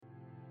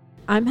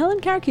I'm Helen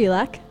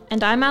Karakulak.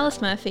 And I'm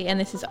Alice Murphy, and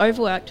this is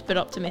Overworked but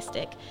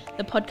Optimistic,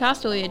 the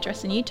podcast where we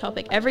address a new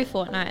topic every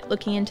fortnight,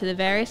 looking into the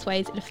various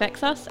ways it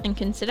affects us and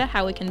consider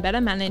how we can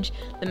better manage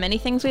the many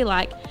things we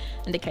like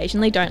and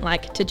occasionally don't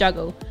like to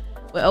juggle.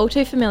 We're all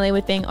too familiar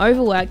with being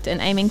overworked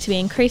and aiming to be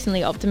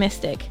increasingly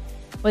optimistic.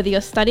 Whether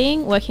you're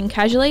studying, working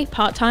casually,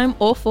 part-time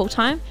or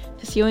full-time,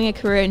 pursuing a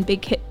career in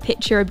big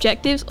picture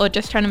objectives, or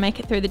just trying to make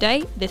it through the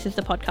day, this is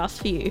the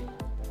podcast for you.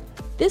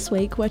 This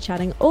week we're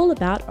chatting all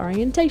about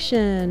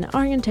orientation.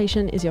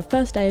 Orientation is your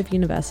first day of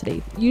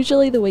university,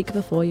 usually the week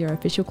before your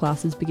official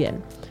classes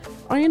begin.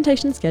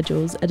 Orientation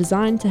schedules are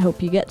designed to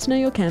help you get to know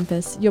your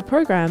campus, your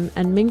program,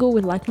 and mingle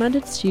with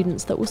like-minded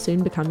students that will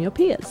soon become your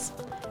peers.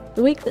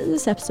 The week that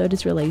this episode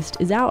is released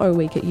is our O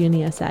Week at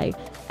UniSA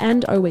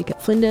and O Week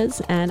at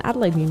Flinders and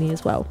Adelaide Uni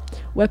as well,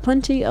 where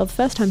plenty of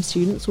first-time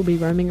students will be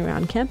roaming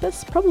around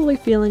campus, probably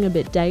feeling a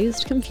bit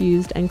dazed,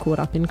 confused, and caught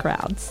up in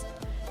crowds.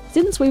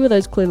 Since we were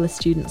those clueless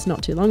students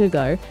not too long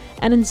ago,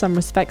 and in some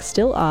respects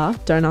still are,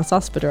 don't ask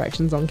us for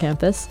directions on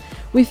campus,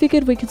 we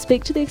figured we could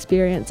speak to the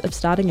experience of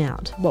starting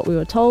out, what we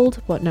were told,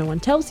 what no one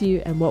tells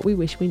you, and what we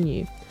wish we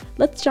knew.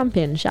 Let's jump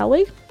in, shall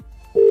we?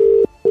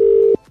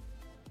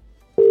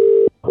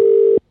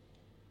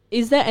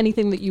 Is there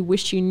anything that you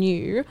wish you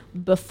knew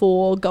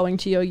before going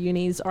to your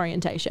uni's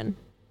orientation?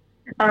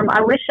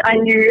 I wish I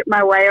knew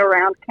my way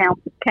around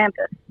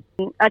campus.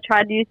 I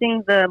tried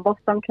using the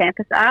Lost on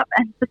Campus app,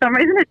 and for some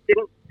reason it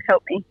didn't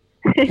help me.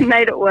 It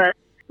made it worse.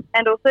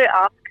 And also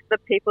ask the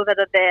people that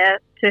are there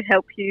to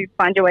help you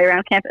find your way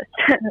around campus.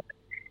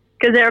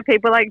 Because there are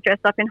people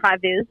dressed up in high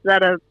vis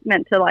that are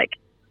meant to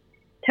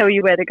tell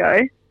you where to go.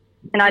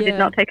 And I did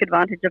not take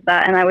advantage of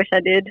that, and I wish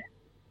I did.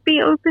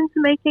 Be open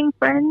to making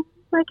friends,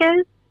 I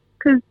guess.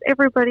 Because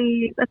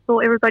that's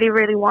all everybody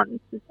really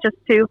wants, is just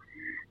to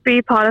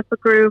be part of a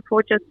group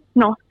or just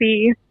not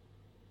be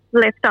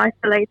left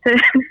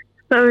isolated.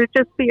 So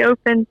just be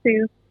open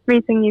to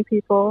meeting new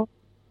people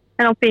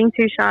and not being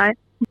too shy.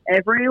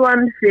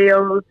 Everyone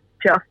feels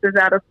just as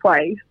out of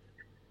place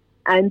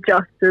and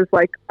just as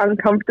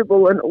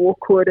uncomfortable and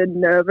awkward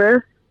and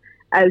nervous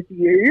as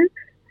you,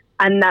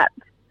 and that's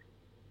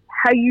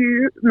how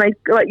you make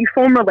you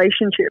form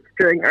relationships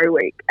during O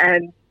Week,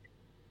 and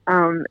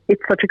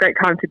it's such a great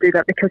time to do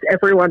that because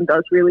everyone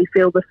does really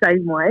feel the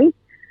same way.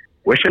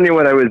 Wish I knew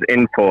what I was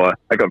in for.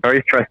 I got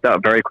very stressed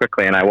out very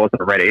quickly and I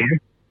wasn't ready.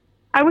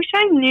 I wish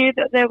I knew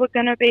that there were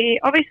going to be,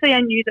 obviously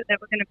I knew that there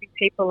were going to be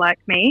people like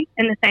me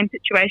in the same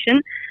situation,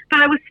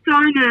 but I was so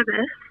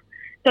nervous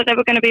that there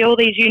were going to be all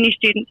these uni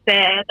students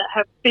there that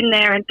have been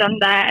there and done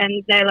that,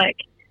 and they're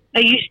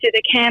are used to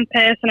the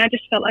campus, and I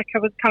just felt like I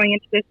was coming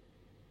into this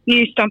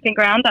new stomping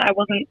ground that I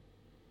wasn't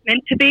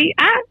meant to be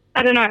at.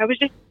 I don't know, I was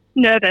just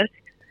nervous.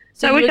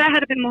 So I wish I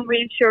had a bit more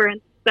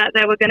reassurance that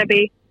there were going to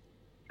be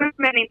so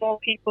many more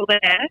people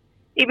there,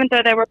 even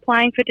though they were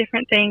applying for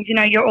different things.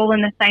 You're all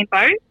in the same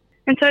boat.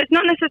 And so it's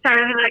not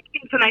necessarily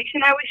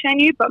information I wish I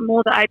knew, but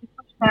more that I just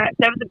wish that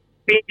there was a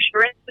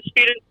reassurance for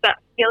students that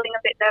are feeling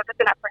a bit nervous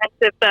and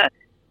apprehensive that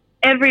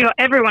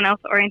everyone else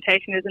at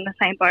orientation is in the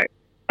same boat.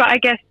 But I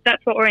guess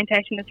that's what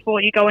orientation is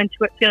for. You go into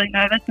it feeling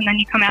nervous and then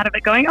you come out of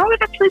it going, oh,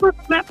 it actually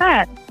wasn't that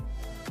bad.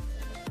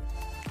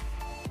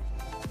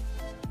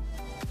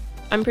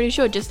 I'm pretty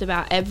sure just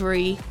about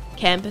every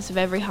campus of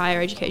every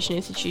higher education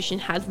institution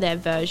has their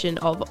version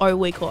of O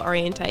Week or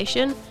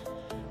orientation.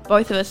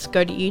 Both of us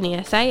go to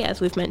UniSA, as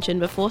we've mentioned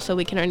before, so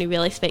we can only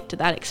really speak to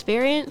that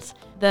experience.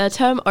 The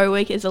term O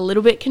Week is a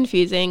little bit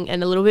confusing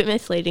and a little bit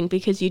misleading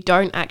because you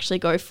don't actually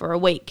go for a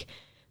week.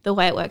 The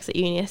way it works at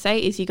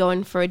UniSA is you go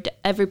in for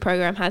every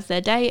program has their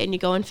day and you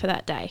go in for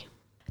that day.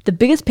 The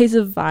biggest piece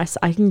of advice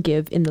I can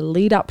give in the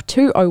lead up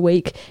to O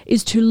Week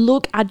is to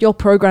look at your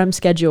program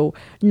schedule.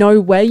 Know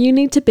where you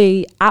need to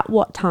be at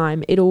what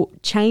time. It'll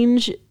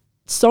change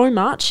so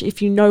much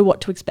if you know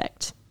what to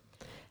expect.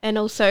 And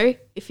also,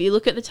 if you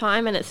look at the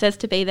time and it says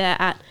to be there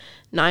at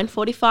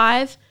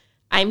 9:45,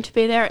 aim to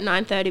be there at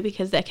 9:30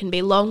 because there can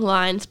be long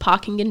lines.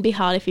 Parking can be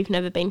hard if you've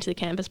never been to the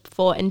campus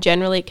before, and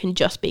generally it can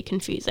just be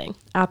confusing.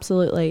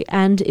 Absolutely.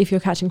 And if you're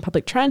catching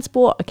public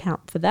transport,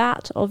 account for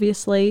that,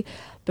 obviously,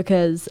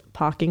 because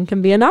parking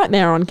can be a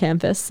nightmare on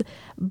campus,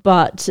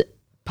 but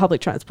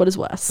public transport is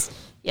worse.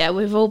 Yeah,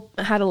 we've all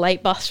had a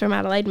late bus from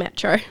Adelaide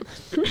Metro.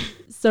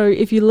 So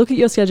if you look at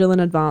your schedule in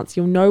advance,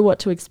 you'll know what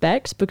to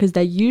expect because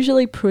they're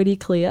usually pretty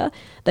clear.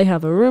 They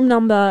have a room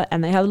number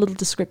and they have a little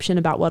description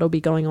about what'll be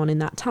going on in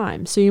that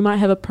time. So you might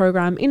have a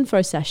program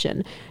info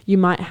session. You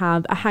might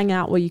have a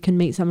hangout where you can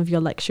meet some of your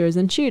lecturers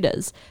and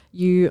tutors.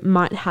 You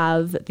might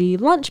have the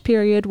lunch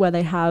period where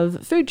they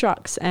have food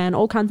trucks and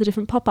all kinds of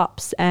different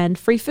pop-ups and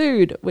free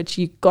food, which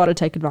you got to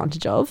take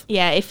advantage of.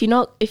 Yeah, if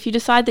you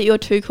decide that you're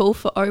too cool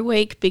for O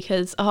Week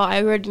because,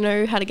 I already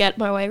know how to get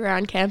my way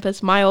around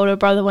campus, my older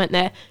brother went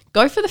there,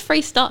 go for the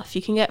free stuff.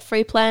 You can get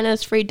free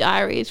planners, free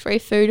diaries, free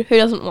food. Who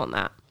doesn't want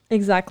that?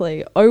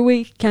 Exactly. O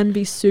Week can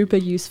be super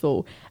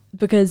useful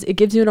because it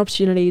gives you an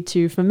opportunity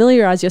to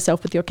familiarize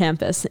yourself with your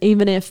campus,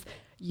 even if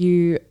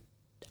you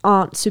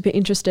aren't super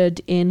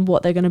interested in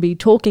what they're going to be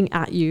talking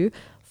at you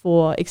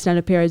for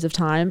extended periods of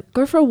time,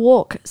 go for a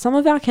walk. Some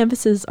of our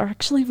campuses are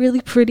actually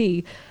really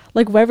pretty.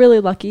 Like, we're really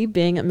lucky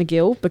being at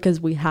McGill because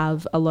we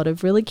have a lot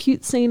of really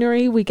cute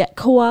scenery. We get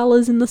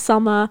koalas in the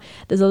summer.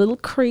 There's a little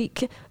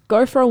creek.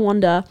 Go for a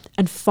wander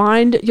and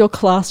find your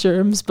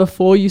classrooms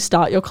before you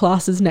start your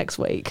classes next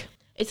week.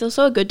 It's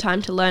also a good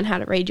time to learn how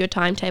to read your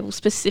timetable,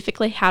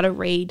 specifically how to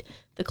read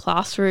the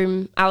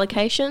classroom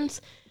allocations,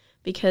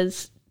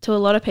 because to a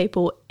lot of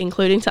people,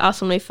 including to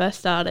us when we first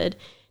started,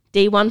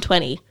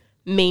 D120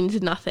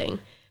 means nothing.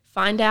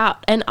 Find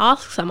out and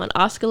ask someone.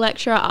 Ask a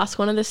lecturer, ask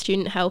one of the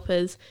student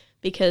helpers,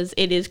 because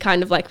it is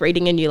kind of like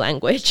reading a new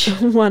language.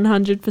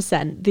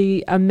 100%.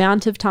 The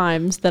amount of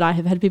times that I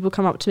have had people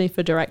come up to me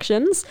for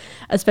directions,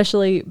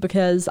 especially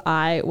because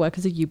I work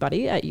as a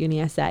U-Buddy at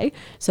UniSA.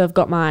 So I've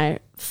got my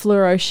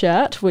fluoro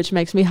shirt, which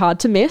makes me hard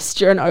to miss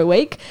during O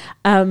week.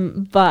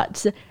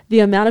 But the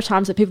amount of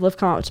times that people have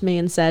come up to me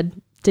and said,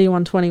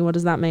 D120, what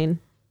does that mean?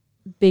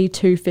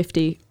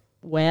 B250,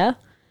 where?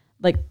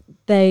 Like,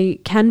 they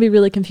can be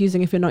really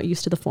confusing if you're not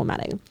used to the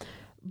formatting.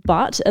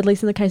 But at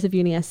least in the case of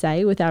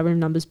UniSA, with our room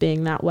numbers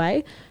being that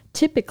way,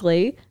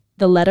 typically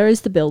the letter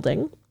is the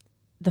building,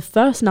 the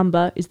first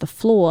number is the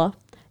floor,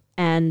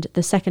 and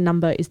the second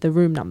number is the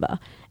room number.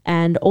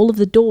 And all of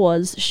the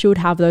doors should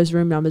have those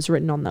room numbers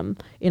written on them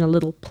in a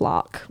little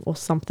plaque or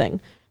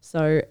something.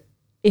 So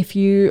if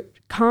you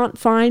can't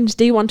find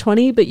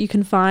D120, but you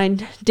can find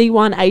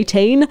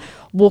D118,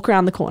 walk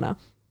around the corner.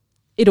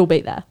 It'll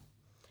be there.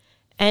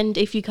 And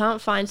if you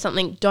can't find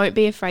something, don't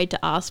be afraid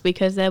to ask,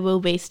 because there will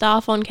be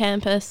staff on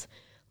campus,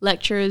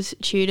 lecturers,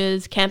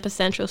 tutors, campus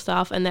central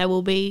staff, and there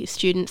will be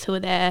students who are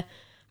there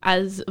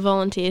as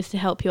volunteers to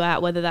help you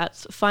out, whether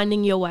that's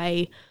finding your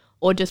way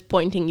or just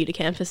pointing you to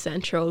campus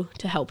central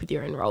to help with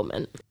your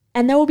enrolment.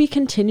 And there will be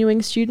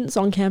continuing students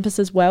on campus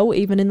as well,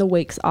 even in the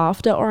weeks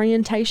after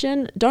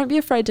orientation. Don't be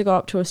afraid to go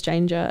up to a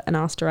stranger and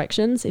ask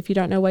directions if you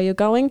don't know where you're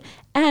going.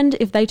 And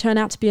if they turn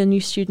out to be a new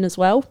student as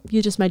well,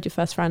 you just made your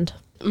first friend.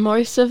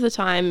 Most of the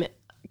time,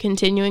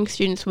 continuing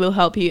students will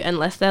help you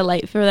unless they're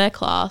late for their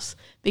class,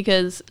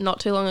 because not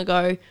too long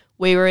ago,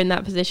 we were in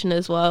that position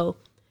as well,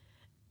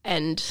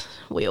 and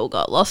we all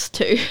got lost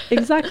too.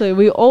 Exactly.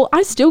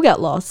 I still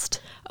get lost.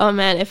 Oh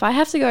man, if I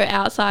have to go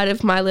outside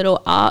of my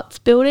little arts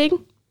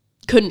building,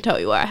 couldn't tell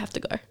you where I have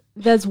to go.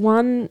 There's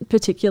one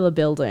particular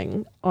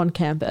building on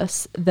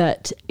campus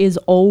that is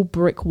all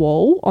brick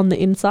wall on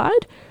the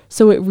inside.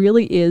 So it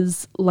really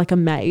is like a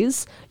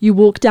maze. You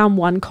walk down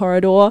one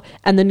corridor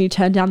and then you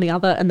turn down the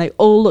other and they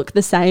all look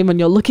the same, and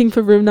you're looking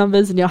for room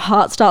numbers and your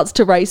heart starts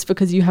to race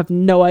because you have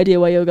no idea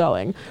where you're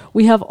going.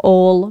 We have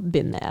all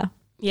been there.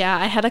 Yeah,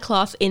 I had a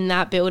class in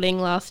that building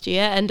last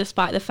year, and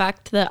despite the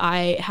fact that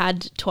I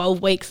had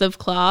 12 weeks of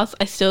class,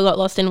 I still got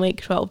lost in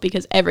week 12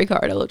 because every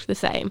corridor looked the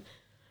same.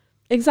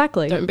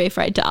 Exactly. Don't be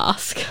afraid to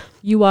ask.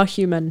 You are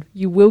human.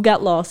 You will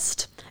get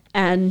lost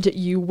and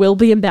you will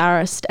be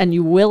embarrassed and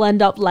you will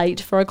end up late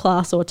for a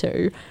class or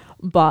two,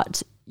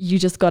 but you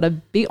just got to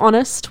be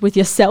honest with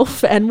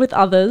yourself and with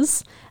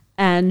others.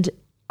 And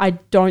I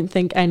don't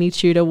think any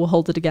tutor will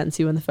hold it against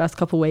you in the first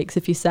couple of weeks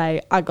if you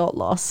say, I got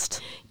lost.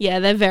 Yeah,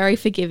 they're very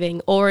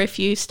forgiving. Or if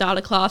you start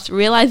a class,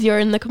 realize you're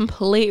in the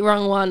complete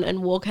wrong one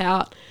and walk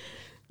out,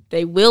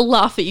 they will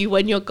laugh at you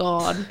when you're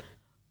gone,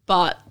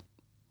 but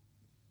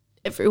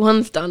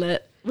everyone's done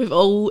it. We've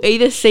all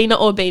either seen it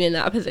or been in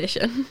that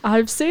position.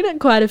 I've seen it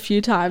quite a few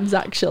times,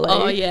 actually.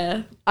 Oh,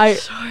 yeah.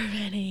 So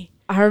many.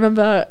 I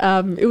remember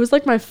it was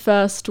like my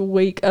first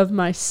week of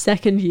my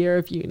second year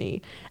of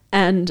uni,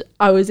 and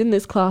I was in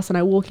this class and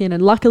I walk in,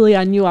 and luckily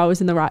I knew I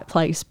was in the right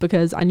place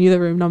because I knew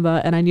the room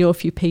number and I knew a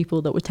few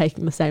people that were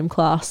taking the same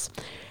class.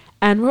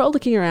 And we're all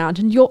looking around,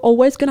 and you're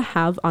always going to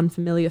have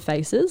unfamiliar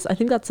faces. I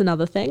think that's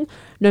another thing.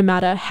 No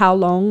matter how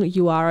long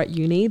you are at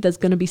uni, there's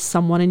going to be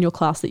someone in your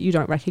class that you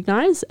don't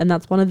recognize. And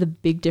that's one of the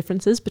big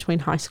differences between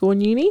high school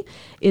and uni,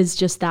 is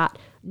just that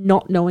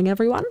not knowing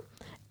everyone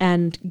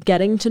and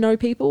getting to know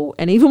people.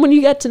 And even when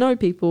you get to know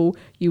people,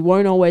 you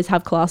won't always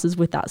have classes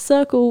with that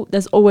circle.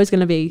 There's always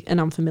going to be an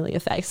unfamiliar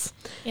face.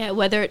 Yeah,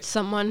 whether it's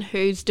someone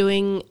who's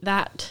doing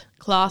that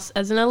class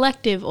as an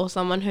elective or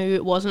someone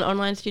who was an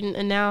online student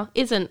and now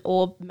isn't,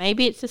 or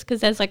maybe it's just because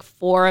there's like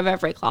 4 of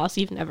every class,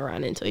 you've never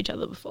run into each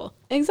other before.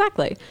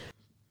 Exactly.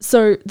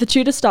 So the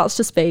tutor starts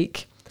to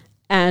speak,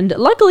 and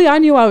luckily I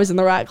knew I was in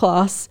the right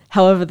class.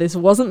 However, this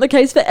wasn't the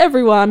case for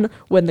everyone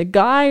when the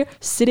guy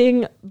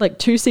sitting like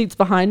 2 seats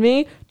behind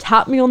me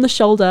tapped me on the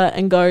shoulder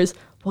and goes,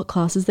 "What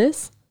class is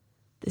this?"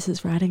 "This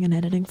is writing and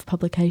editing for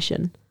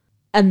publication."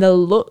 And the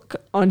look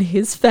on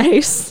his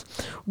face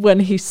when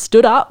he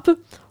stood up,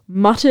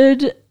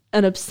 muttered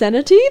an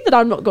obscenity that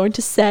I'm not going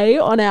to say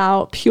on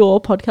our pure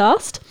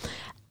podcast,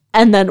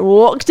 and then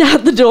walked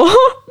out the door.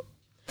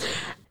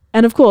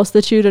 And of course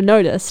the tutor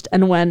noticed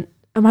and went,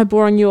 "Am I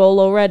boring you all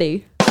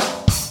already?"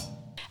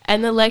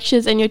 And the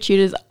lecturers and your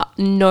tutors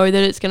know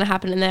that it's going to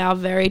happen, and they are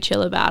very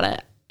chill about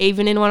it.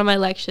 Even in one of my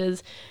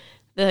lectures,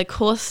 the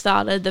course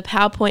started, the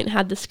PowerPoint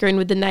had the screen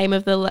with the name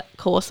of the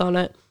course on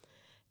it,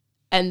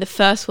 and the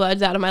first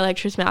words out of my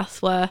lecturer's mouth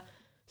were,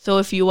 "So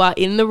if you are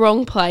in the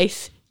wrong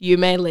place, you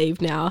may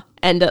leave now.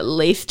 And at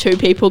least 2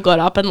 people got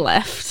up and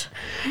left.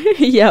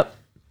 Yep.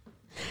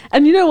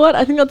 And you know what?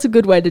 I think that's a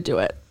good way to do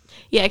it.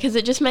 Yeah, because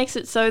it just makes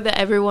it so that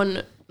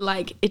everyone,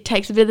 like, it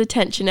takes a bit of the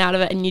tension out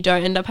of it, and you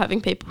don't end up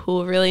having people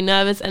who are really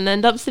nervous and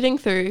end up sitting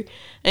through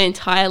an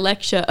entire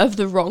lecture of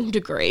the wrong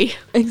degree.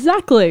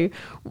 Exactly.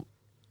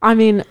 I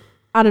mean,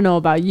 I don't know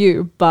about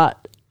you,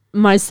 but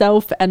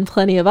myself and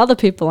plenty of other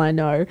people I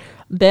know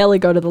barely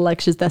go to the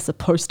lectures they're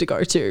supposed to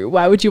go to.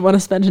 Why would you want to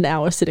spend an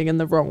hour sitting in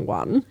the wrong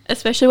one?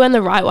 Especially when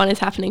the right one is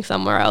happening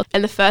somewhere else.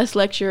 And the first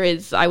lecture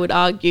is, I would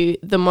argue,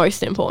 the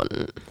most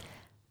important.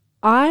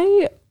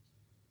 I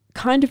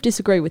kind of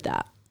disagree with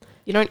that.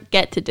 You don't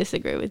get to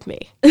disagree with me.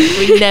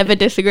 We never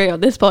disagree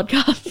on this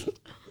podcast.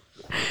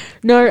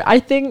 No, I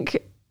think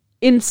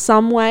in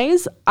some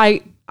ways,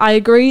 I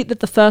agree that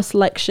the first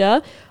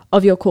lecture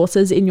of your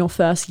courses in your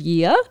first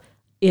year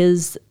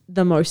is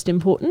the most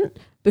important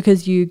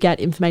because you get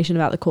information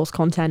about the course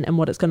content and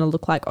what it's going to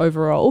look like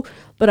overall.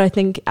 But I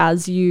think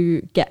as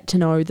you get to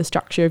know the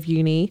structure of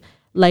uni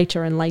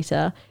later and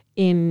later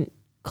in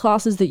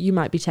classes that you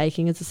might be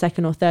taking as a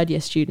second or third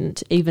year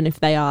student, even if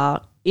they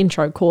are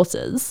intro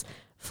courses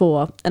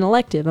for an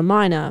elective, a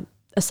minor,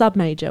 a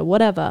sub-major,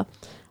 whatever,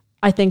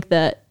 I think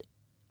that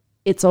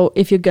it's all,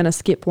 if you're going to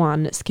skip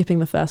one, skipping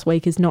the first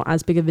week is not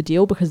as big of a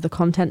deal because the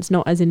content's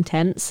not as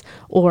intense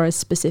or as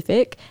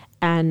specific,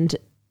 and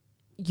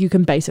you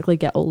can basically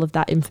get all of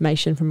that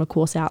information from a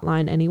course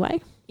outline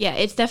anyway. Yeah,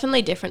 it's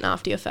definitely different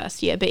after your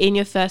first year, but in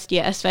your first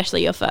year,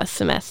 especially your first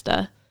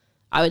semester,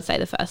 I would say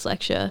the first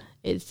lecture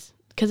is,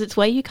 because it's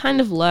where you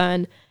kind of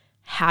learn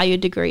how your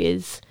degree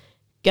is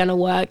going to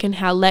work and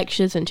how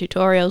lectures and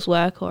tutorials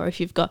work, or if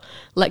you've got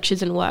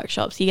lectures and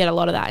workshops, you get a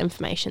lot of that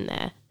information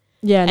there.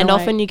 Yeah, and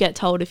often you get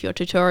told if your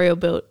tutorial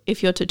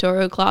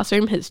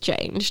classroom has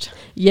changed.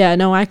 Yeah,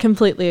 no, I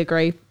completely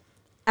agree.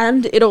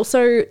 And it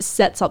also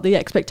sets up the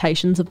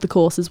expectations of the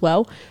course as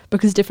well,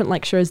 because different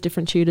lecturers,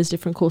 different tutors,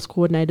 different course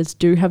coordinators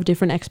do have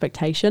different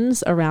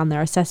expectations around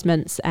their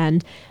assessments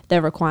and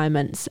their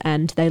requirements,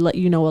 and they let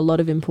you know a lot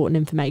of important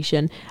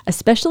information,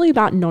 especially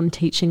about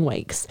non-teaching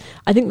weeks.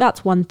 I think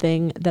that's one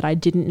thing that I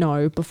didn't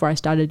know before I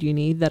started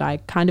uni that I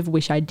kind of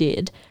wish I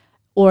did,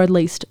 or at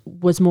least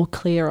was more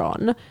clear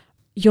on.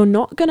 You're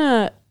not going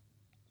to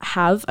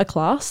have a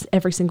class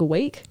every single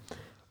week.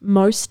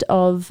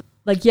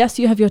 Yes,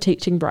 you have your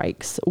teaching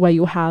breaks where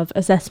you'll have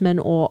assessment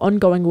or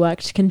ongoing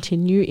work to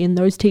continue in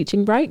those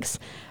teaching breaks,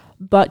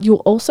 but you'll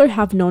also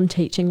have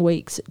non-teaching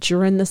weeks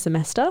during the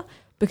semester,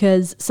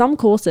 because some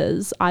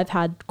courses, I've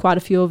had quite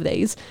a few of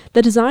these,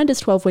 they're designed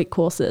as 12-week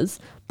courses,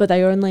 but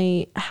they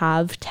only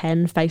have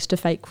 10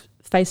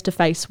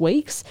 face-to-face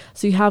weeks.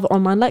 So you have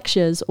online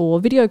lectures or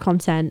video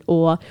content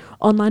or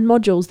online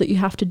modules that you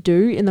have to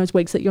do in those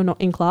weeks that you're not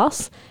in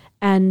class.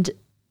 And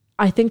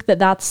I think that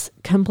that's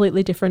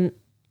completely different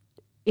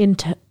in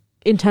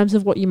terms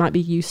of what you might be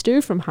used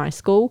to from high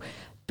school,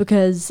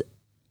 because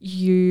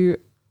you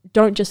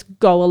don't just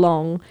go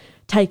along,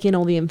 take in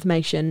all the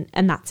information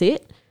and that's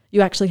it.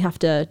 You actually have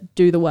to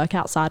do the work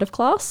outside of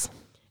class.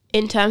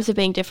 In terms of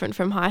being different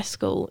from high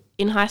school,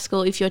 in high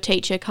school, if your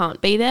teacher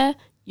can't be there,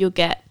 you'll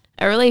get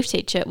a relief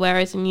teacher,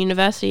 whereas in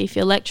university, if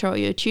your lecturer or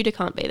your tutor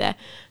can't be there,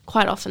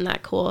 quite often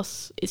that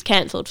course is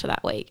cancelled for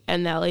that week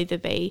and there'll either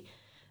be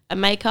a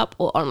makeup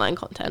or online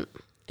content.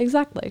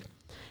 Exactly.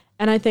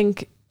 And I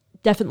think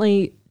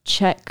definitely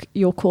check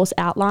your course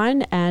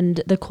outline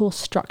and the course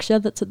structure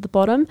that's at the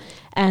bottom.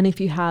 And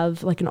if you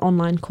have like an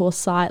online course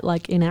site,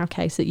 like in our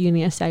case at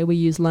UniSA, we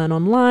use Learn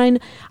Online.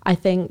 I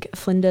think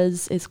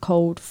Flinders is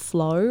called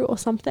Flow or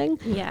something.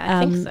 Yeah,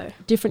 I think so.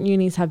 Different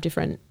unis have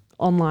different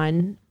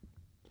online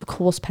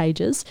course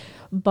pages,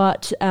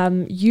 but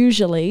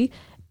usually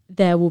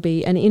there will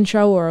be an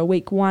intro or a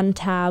week 1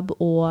 tab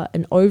or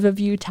an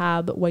overview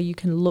tab where you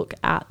can look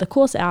at the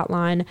course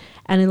outline,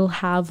 and it'll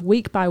have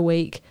week by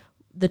week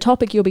the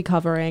topic you'll be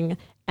covering,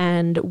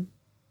 and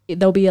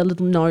there'll be a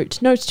little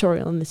note, no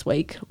tutorial in this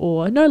week,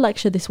 or no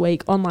lecture this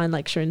week, online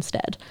lecture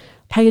instead.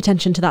 Pay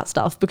attention to that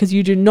stuff, because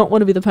you do not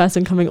want to be the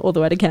person coming all the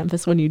way to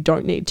campus when you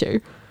don't need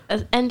to.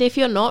 And if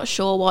you're not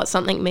sure what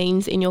something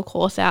means in your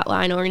course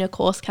outline or in your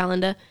course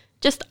calendar,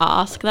 just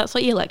ask. That's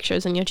what your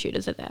lecturers and your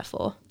tutors are there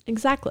for.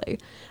 Exactly.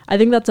 I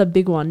think that's a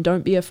big one.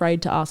 Don't be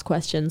afraid to ask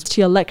questions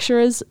to your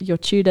lecturers, your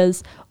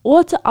tutors,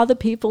 or to other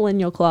people in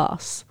your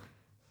class.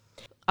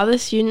 Other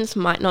students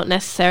might not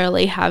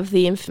necessarily have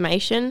the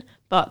information,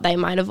 but they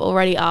might have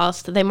already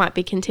asked. They might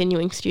be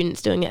continuing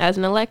students doing it as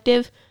an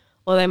elective,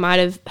 or they might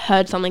have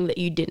heard something that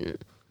you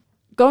didn't.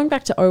 Going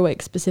back to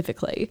O-Week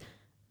specifically,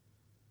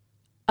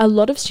 a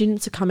lot of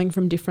students are coming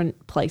from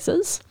different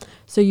places.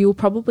 So you'll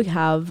probably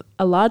have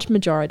a large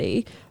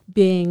majority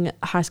being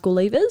high school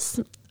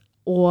leavers,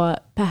 or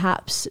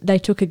perhaps they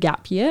took a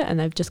gap year and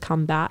they've just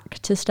come back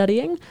to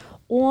studying,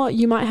 or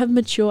you might have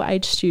mature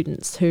age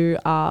students who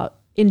are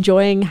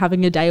enjoying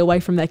having a day away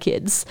from their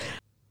kids.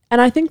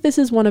 And I think this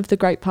is one of the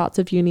great parts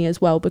of uni as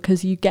well,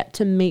 because you get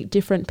to meet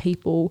different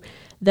people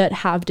that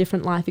have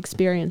different life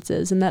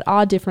experiences and that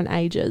are different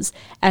ages,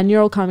 and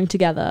you're all coming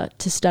together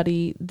to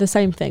study the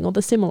same thing or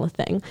the similar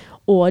thing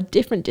or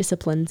different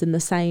disciplines in the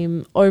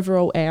same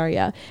overall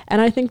area.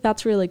 And I think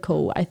that's really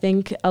cool. I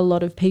think a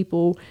lot of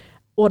people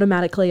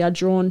automatically are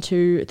drawn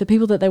to the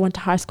people that they went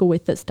to high school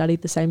with that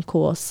studied the same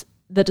course,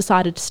 that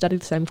decided to study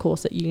the same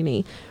course at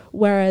uni,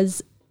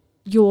 whereas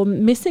you're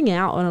missing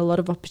out on a lot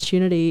of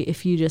opportunity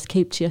if you just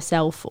keep to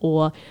yourself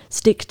or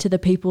stick to the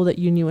people that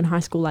you knew in high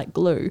school like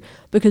glue,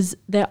 because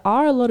there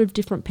are a lot of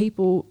different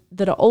people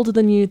that are older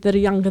than you, that are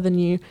younger than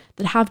you,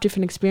 that have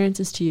different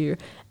experiences to you,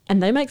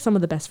 and they make some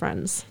of the best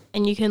friends.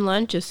 And you can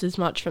learn just as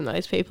much from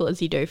those people as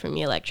you do from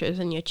your lecturers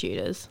and your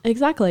tutors.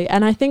 Exactly.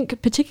 And I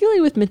think particularly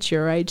with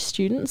mature age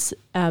students,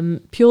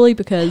 purely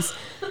because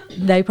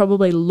they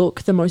probably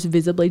look the most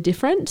visibly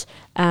different,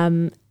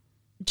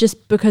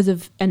 just because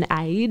of an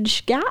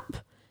age gap,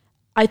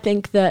 I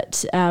think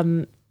that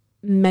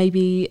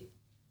maybe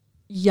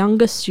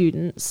younger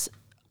students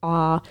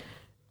are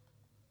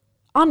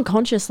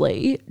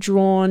unconsciously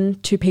drawn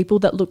to people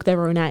that look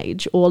their own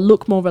age or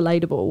look more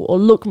relatable or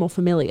look more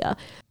familiar.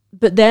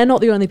 But they're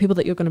not the only people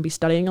that you're going to be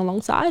studying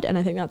alongside, and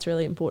I think that's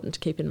really important to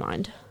keep in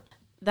mind.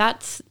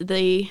 That's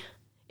in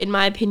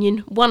my opinion,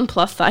 one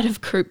plus side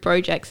of group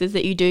projects is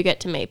that you do get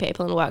to meet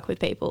people and work with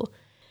people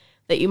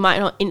that you might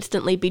not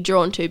instantly be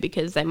drawn to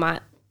because they might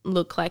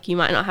look like you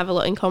might not have a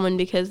lot in common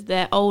because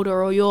they're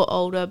older or you're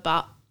older,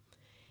 but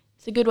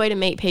it's a good way to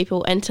meet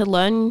people and to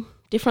learn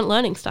different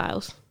learning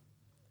styles.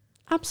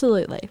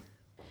 Absolutely.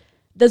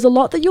 There's a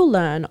lot that you'll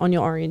learn on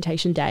your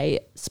orientation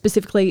day,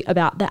 specifically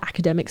about the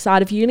academic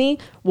side of uni,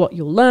 what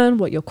you'll learn,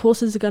 what your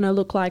courses are going to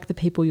look like, the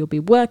people you'll be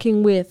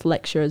working with,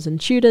 lecturers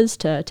and tutors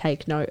to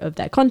take note of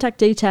their contact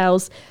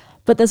details.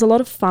 But there's a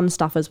lot of fun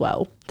stuff as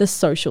well, the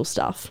social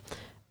stuff.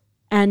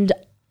 And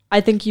I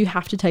think you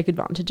have to take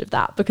advantage of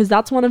that because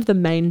that's one of the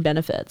main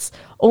benefits.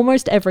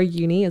 Almost every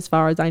uni, as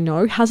far as I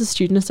know, has a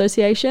student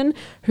association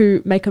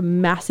who make a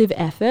massive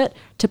effort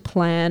to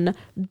plan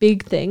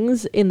big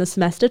things in the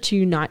semester to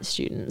unite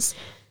students.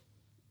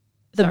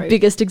 The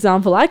biggest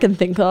example I can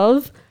think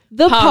of,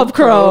 the pub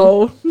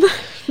crawl.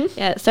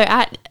 Yeah, so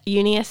at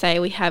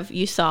UniSA we have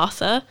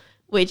USASA,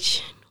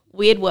 which,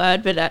 weird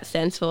word, but that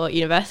stands for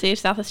University of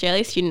South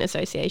Australia Student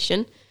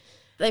Association.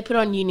 They put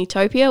on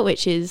Unitopia,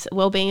 which is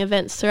wellbeing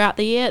events throughout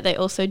the year. They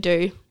also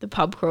do the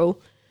pub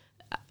crawl,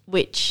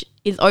 which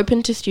is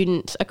open to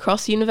students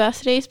across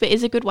universities, but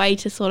is a good way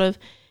to sort of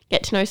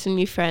get to know some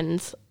new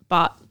friends.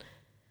 But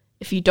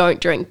if you don't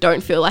drink,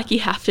 don't feel like you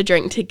have to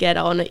drink to get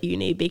on at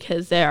uni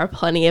because there are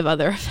plenty of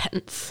other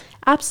events.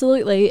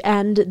 Absolutely,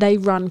 and they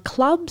run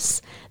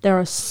clubs. There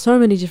are so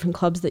many different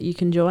clubs that you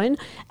can join,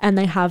 and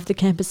they have the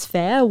campus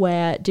fair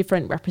where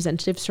different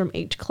representatives from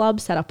each club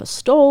set up a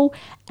stall,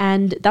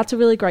 and that's a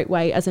really great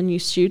way as a new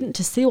student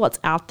to see what's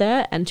out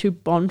there and to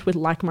bond with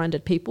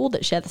like-minded people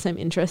that share the same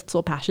interests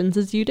or passions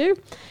as you do.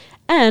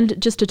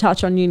 And just to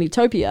touch on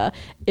Unitopia,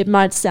 it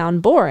might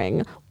sound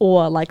boring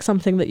or like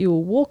something that you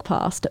will walk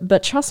past,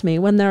 but trust me,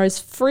 when there is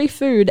free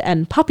food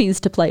and puppies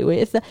to play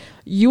with,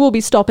 you will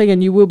be stopping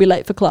and you will be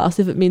late for class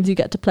if it means you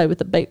get to play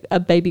with a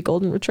baby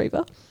golden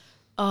retriever.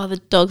 Oh, the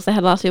dogs they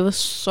had last year were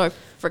so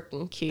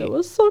freaking cute. It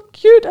was so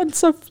cute and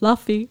so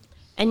fluffy.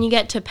 And you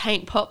get to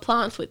paint pot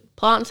plants with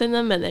plants in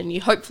them, and then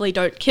you hopefully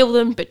don't kill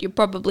them, but you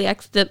probably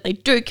accidentally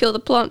do kill the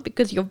plant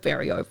because you're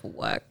very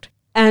overworked.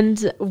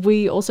 And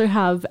we also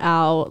have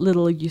our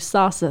little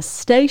USASA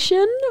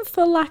station,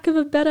 for lack of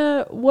a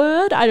better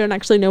word. I don't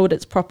actually know what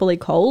it's properly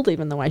called,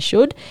 even though I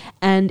should.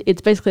 And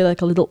it's basically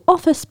like a little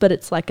office, but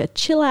it's like a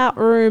chill out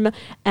room.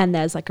 And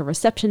there's like a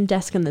reception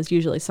desk, and there's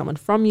usually someone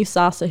from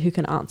USASA who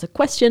can answer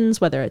questions,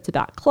 whether it's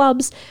about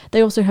clubs.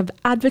 They also have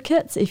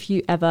advocates if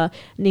you ever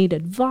need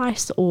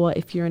advice, or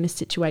if you're in a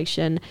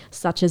situation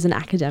such as an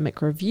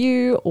academic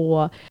review,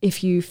 or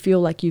if you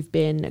feel like you've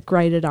been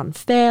graded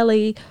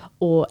unfairly,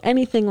 or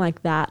anything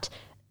like that.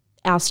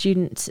 Our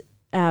student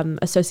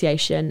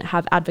association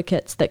have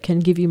advocates that can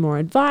give you more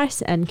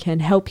advice and can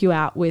help you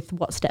out with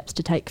what steps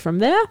to take from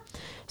there.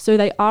 So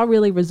they are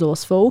really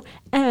resourceful,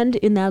 and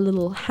in their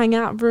little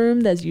hangout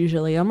room there's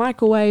usually a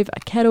microwave, a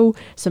kettle,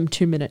 some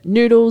 2-minute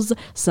noodles,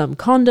 some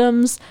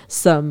condoms,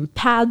 some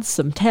pads,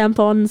 some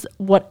tampons,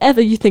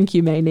 whatever you think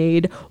you may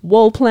need,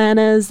 wall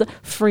planners,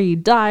 free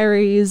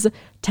diaries.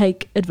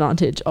 Take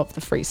advantage of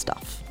the free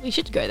stuff. We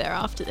should go there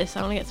after this.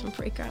 I want to get some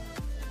free crap.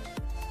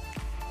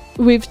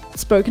 We've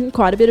spoken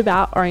quite a bit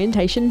about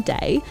orientation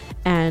day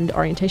and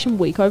orientation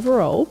week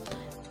overall.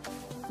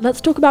 Let's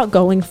talk about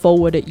going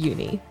forward at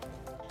uni.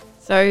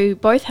 So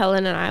both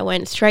Helen and I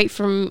went straight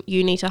from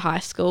uni to high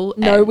school.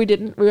 No, we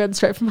didn't. We went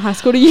straight from high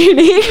school to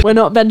uni. We're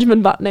not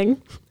Benjamin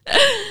Buttoning.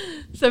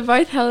 So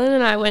both Helen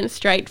and I went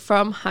straight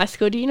from high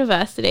school to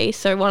university.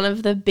 So one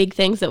of the big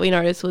things that we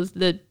noticed was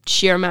the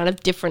sheer amount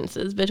of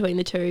differences between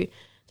the two,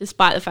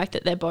 despite the fact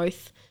that they're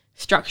both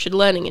structured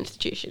learning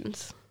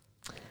institutions.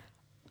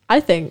 I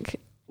think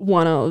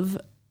one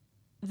of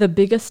the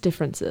biggest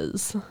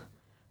differences,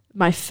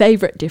 my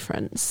favourite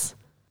difference,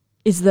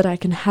 is that I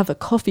can have a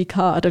coffee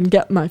card and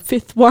get my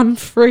 5th one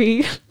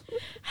free.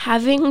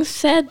 Having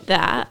said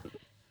that,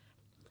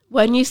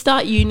 when you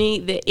start uni,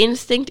 the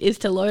instinct is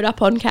to load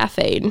up on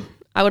caffeine.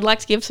 I would like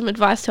to give some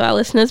advice to our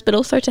listeners, but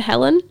also to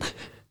Helen.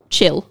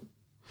 Chill.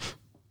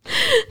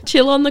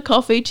 Chill on the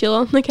coffee, chill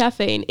on the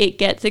caffeine. It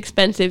gets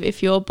expensive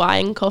if you're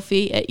buying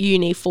coffee at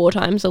uni 4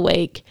 times a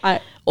week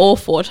or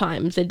 4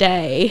 times a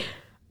day.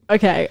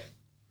 Okay,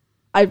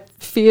 I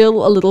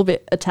feel a little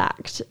bit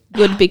attacked.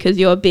 Good, because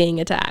you're being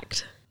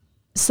attacked.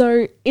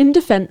 So, in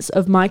defense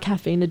of my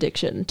caffeine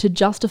addiction, to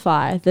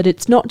justify that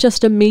it's not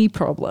just a me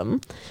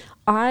problem,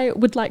 I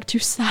would like to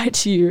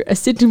cite you a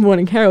Sydney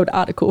Morning Herald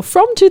article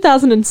from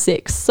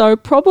 2006, so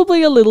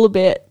probably a little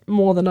bit,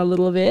 more than a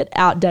little bit,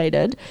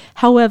 outdated.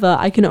 However,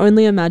 I can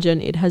only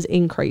imagine it has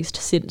increased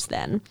since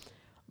then.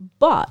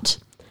 But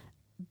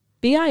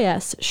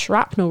BIS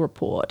Shrapnel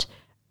report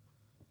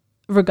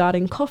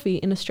regarding coffee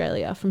in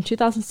Australia from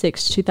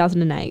 2006 to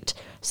 2008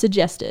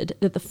 suggested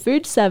that the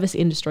food service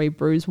industry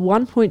brews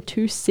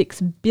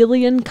 1.26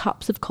 billion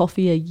cups of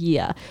coffee a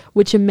year,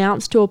 which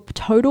amounts to a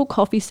total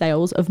coffee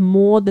sales of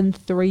more than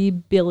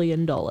 $3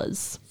 billion.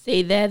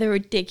 See, they're the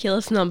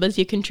ridiculous numbers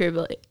you're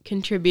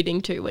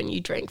contributing to when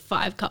you drink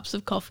 5 cups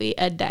of coffee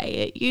a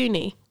day at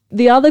uni.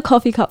 The other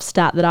coffee cup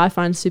stat that I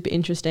find super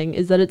interesting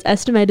is that it's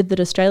estimated that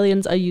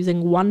Australians are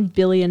using 1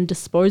 billion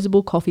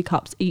disposable coffee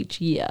cups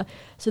each year.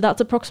 So that's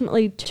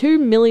approximately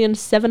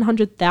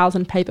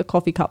 2,700,000 paper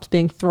coffee cups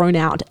being thrown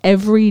out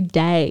every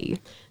day.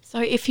 So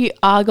if you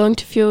are going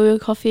to fuel your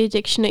coffee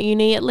addiction at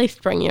uni, at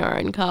least bring your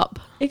own cup.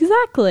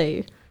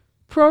 Exactly.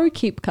 Pro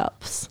Keep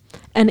Cups.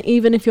 And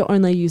even if you're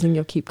only using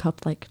your Keep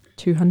Cup like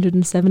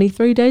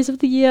 273 days of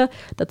the year,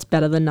 that's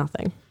better than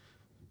nothing.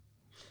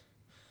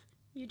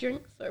 You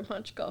drink so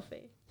much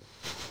coffee.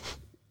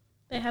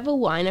 They have a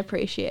wine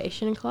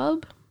appreciation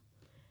club,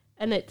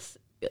 and its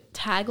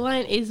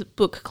tagline is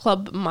book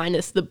club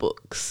minus the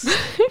books.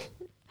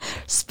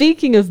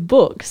 Speaking of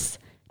books,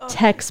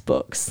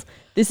 textbooks.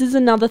 This is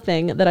another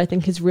thing that I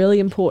think is really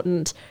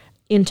important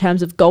in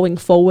terms of going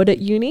forward at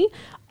uni.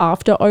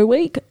 After O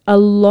Week, a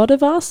lot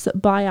of us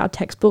buy our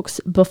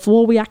textbooks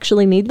before we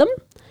actually need them,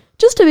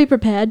 just to be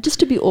prepared, just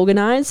to be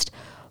organised.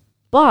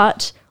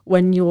 But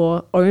when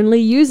you're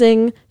only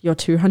using your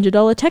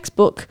 $200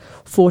 textbook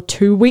for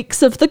 2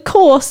 weeks of the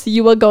course,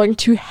 you are going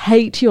to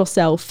hate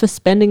yourself for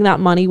spending that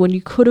money when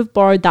you could have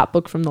borrowed that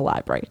book from the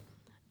library.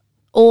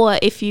 Or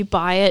if you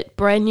buy it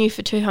brand new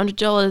for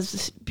 $200,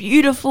 this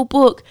beautiful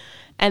book,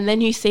 and then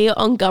you see it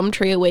on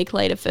Gumtree a week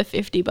later for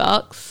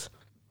 $50,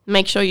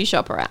 make sure you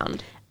shop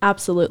around.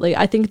 Absolutely.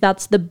 I think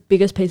that's the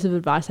biggest piece of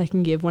advice I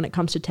can give when it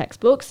comes to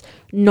textbooks.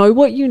 Know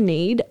what you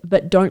need,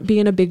 but don't be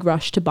in a big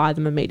rush to buy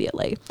them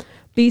immediately.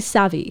 Be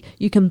savvy.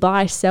 You can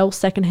buy, sell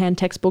secondhand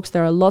textbooks.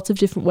 There are lots of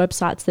different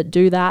websites that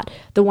do that.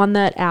 The one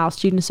that our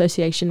student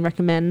association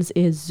recommends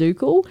is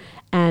Zookle,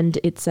 and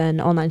it's an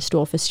online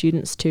store for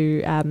students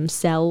to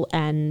sell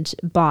and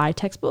buy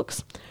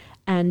textbooks.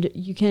 And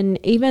you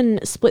can even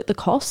split the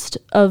cost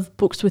of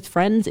books with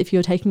friends if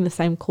you're taking the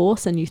same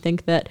course and you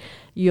think that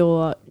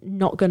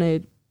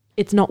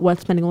it's not worth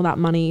spending all that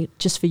money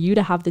just for you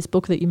to have this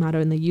book that you might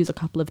only use a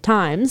couple of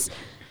times.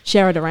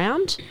 Share it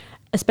around.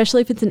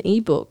 Especially if it's an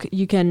ebook,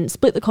 you can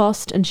split the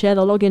cost and share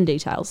the login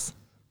details.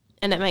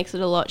 And it makes it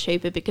a lot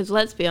cheaper because,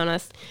 let's be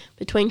honest,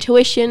 between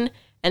tuition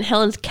and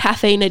Helen's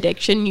caffeine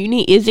addiction,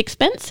 uni is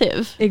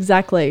expensive.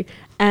 Exactly.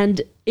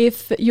 And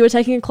if you are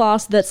taking a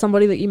class that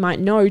somebody that you might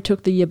know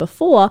took the year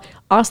before,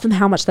 ask them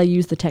how much they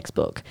use the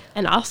textbook.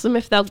 And ask them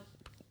if they'll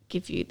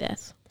give you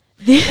theirs.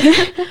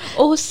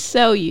 Or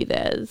sell you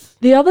theirs.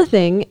 The other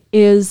thing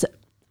is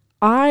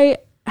I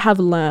have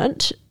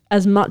learnt,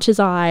 as much as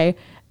I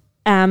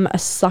am a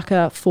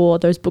sucker for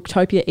those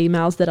Booktopia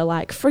emails that are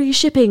like, free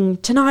shipping,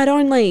 tonight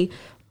only,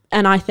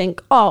 and I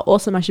think, oh,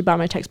 awesome, I should buy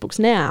my textbooks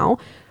now,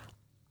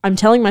 I'm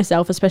telling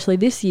myself, especially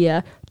this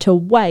year, to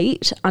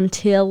wait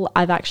until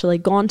I've actually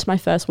gone to my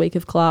first week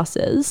of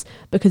classes,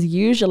 because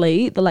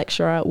usually the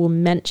lecturer will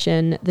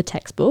mention the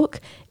textbook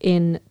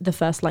in the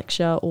first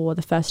lecture or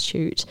the first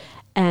shoot,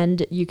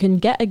 and you can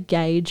get a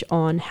gauge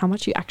on how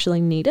much you actually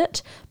need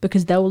it,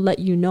 because they will let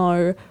you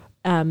know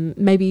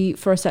maybe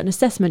for a certain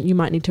assessment you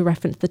might need to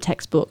reference the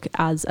textbook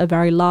as a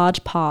very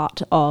large part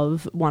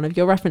of one of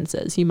your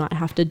references. You might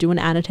have to do an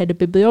annotated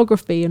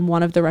bibliography and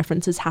one of the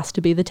references has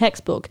to be the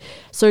textbook.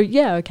 So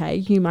yeah, okay,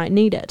 you might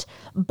need it.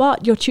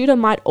 But your tutor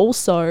might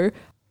also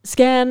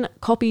scan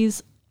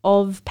copies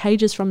of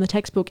pages from the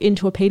textbook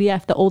into a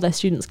PDF that all their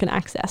students can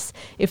access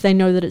if they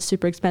know that it's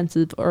super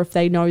expensive, or if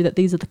they know that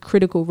these are the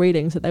critical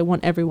readings that they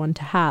want everyone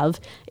to have,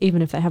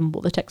 even if they haven't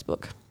bought the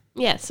textbook.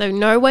 Yeah, so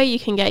know where you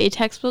can get your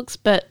textbooks,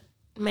 but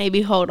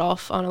maybe hold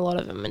off on a lot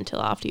of them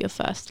until after your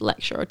first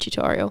lecture or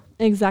tutorial.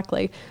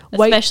 Exactly.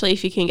 Especially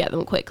if you can get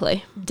them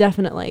quickly.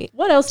 Definitely.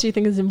 What else do you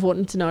think is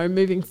important to know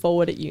moving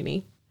forward at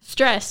uni?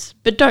 Stress,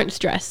 but don't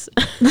stress.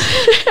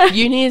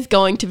 Uni is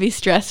going to be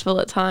stressful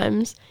at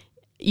times.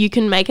 You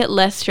can make it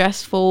less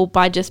stressful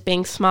by just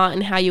being smart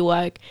in how you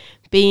work,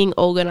 being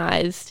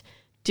organised,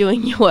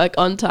 doing your work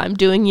on time,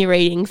 doing your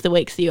readings the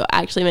weeks that you're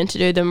actually meant to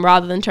do them,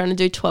 rather than trying to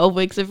do 12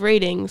 weeks of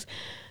readings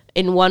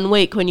in 1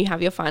 week when you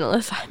have your final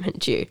assignment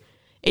due.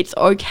 It's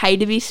okay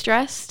to be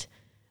stressed.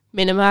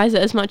 Minimize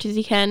it as much as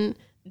you can.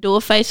 Do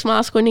a face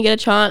mask when you get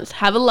a chance.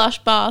 Have a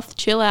lush bath.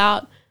 Chill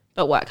out.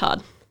 But work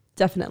hard.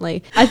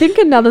 Definitely. I think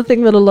another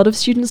thing that a lot of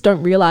students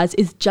don't realize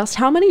is just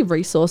how many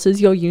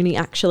resources your uni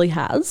actually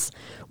has.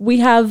 We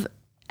have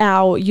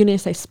our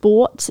UniSA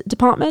sports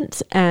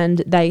department, and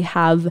they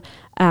have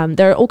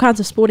there are all kinds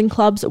of sporting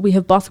clubs. We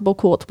have basketball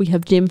courts, we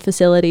have gym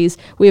facilities,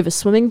 we have a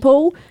swimming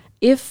pool.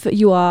 If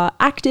you are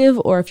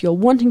active or if you're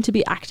wanting to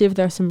be active,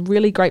 there are some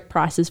really great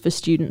prices for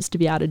students to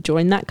be able to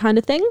join that kind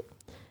of thing.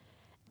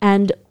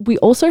 And we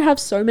also have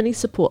so many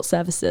support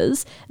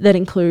services that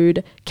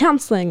include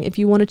counselling. If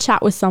you want to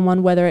chat with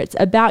someone, whether it's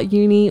about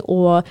uni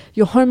or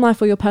your home life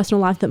or your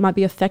personal life that might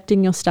be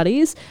affecting your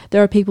studies,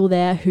 there are people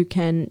there who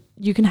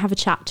you can have a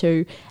chat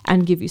to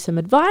and give you some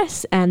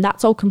advice, and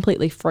that's all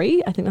completely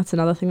free. I think that's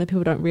another thing that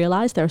people don't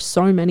realise. There are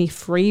so many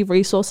free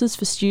resources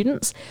for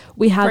students.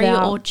 We have free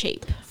or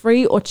cheap.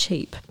 Free or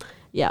cheap.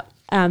 Yeah.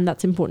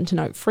 That's important to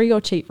note. Free or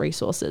cheap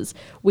resources.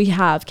 We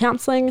have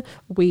counselling.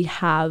 We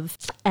have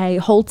a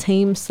whole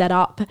team set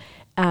up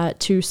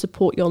to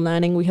support your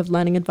learning. We have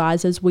learning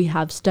advisors. We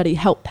have study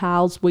help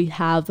pals. We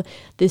have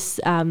this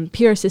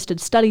peer-assisted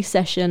study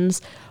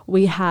sessions.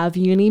 We have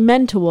uni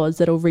mentors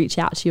that will reach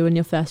out to you in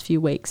your first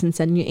few weeks and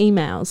send you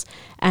emails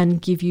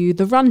and give you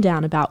the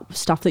rundown about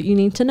stuff that you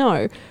need to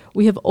know.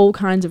 We have all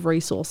kinds of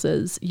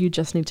resources. You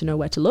just need to know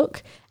where to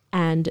look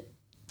and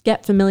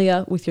get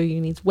familiar with your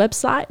uni's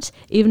website.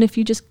 Even if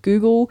you just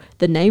Google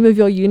the name of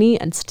your uni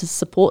and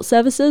support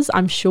services,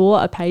 I'm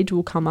sure a page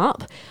will come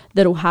up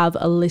that'll have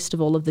a list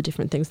of all of the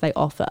different things they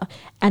offer.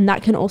 And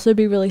that can also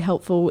be really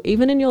helpful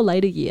even in your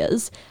later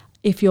years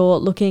if you're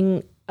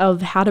looking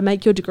of how to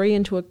make your degree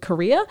into a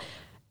career,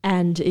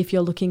 and if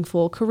you're looking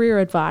for career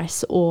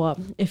advice, or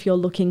if you're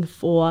looking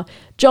for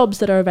jobs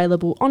that are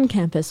available on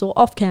campus or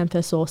off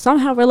campus or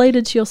somehow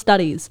related to your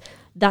studies.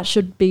 That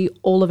should be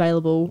all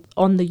available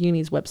on the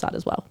uni's website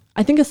as well.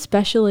 I think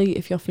especially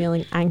if you're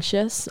feeling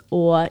anxious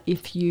or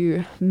if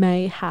you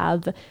may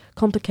have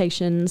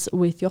complications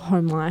with your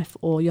home life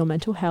or your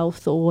mental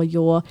health or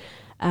your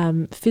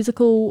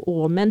physical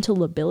or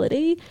mental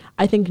ability,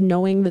 I think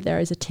knowing that there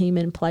is a team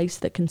in place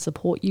that can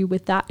support you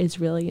with that is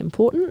really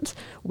important.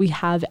 We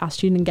have our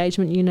student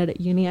engagement unit at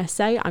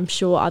UniSA. I'm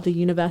sure other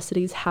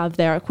universities have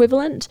their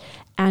equivalent,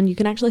 and you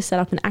can actually set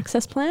up an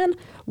access plan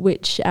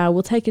which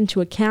will take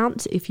into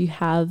account if you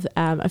have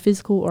a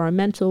physical or a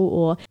mental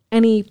or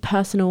any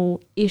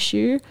personal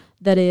issue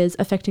that is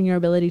affecting your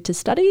ability to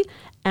study,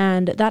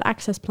 and that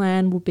access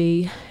plan will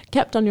be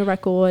kept on your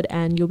record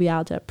and you'll be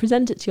able to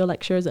present it to your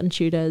lecturers and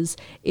tutors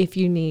if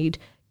you need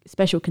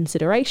special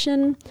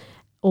consideration,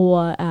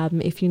 or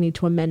if you need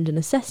to amend an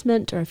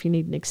assessment, or if you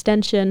need an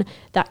extension.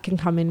 That can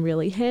come in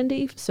really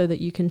handy so that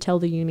you can tell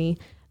the uni,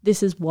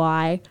 this is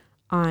why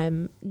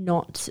I'm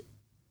not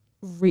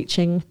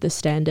reaching the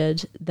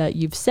standard that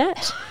you've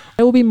set.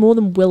 I will be more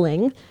than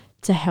willing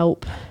to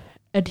help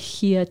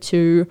adhere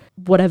to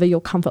whatever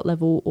your comfort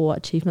level or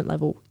achievement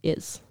level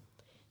is.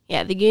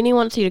 Yeah, the uni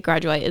wants you to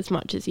graduate as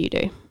much as you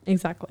do.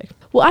 Exactly.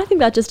 Well, I think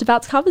that just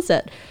about covers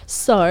it.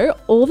 So,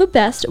 all the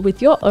best with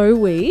your O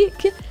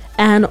week,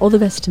 and all the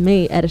best to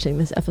me editing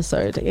this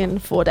episode in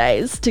 4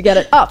 days to get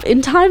it up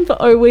in time for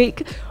O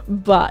week,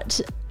 but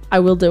I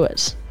will do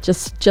it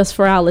just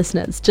for our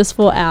listeners, just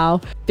for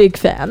our big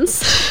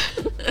fans.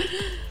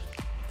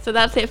 So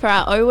that's it for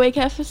our O Week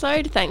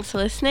episode. Thanks for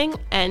listening,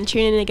 and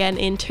tune in again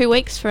in 2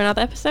 weeks for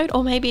another episode,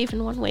 or maybe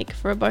even 1 week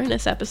for a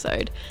bonus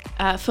episode.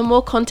 For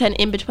more content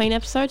in between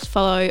episodes,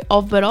 follow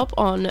OVBUTOP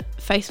on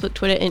Facebook,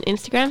 Twitter and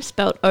Instagram,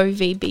 spelled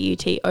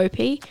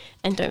OVBUTOP,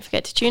 and don't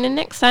forget to tune in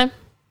next time.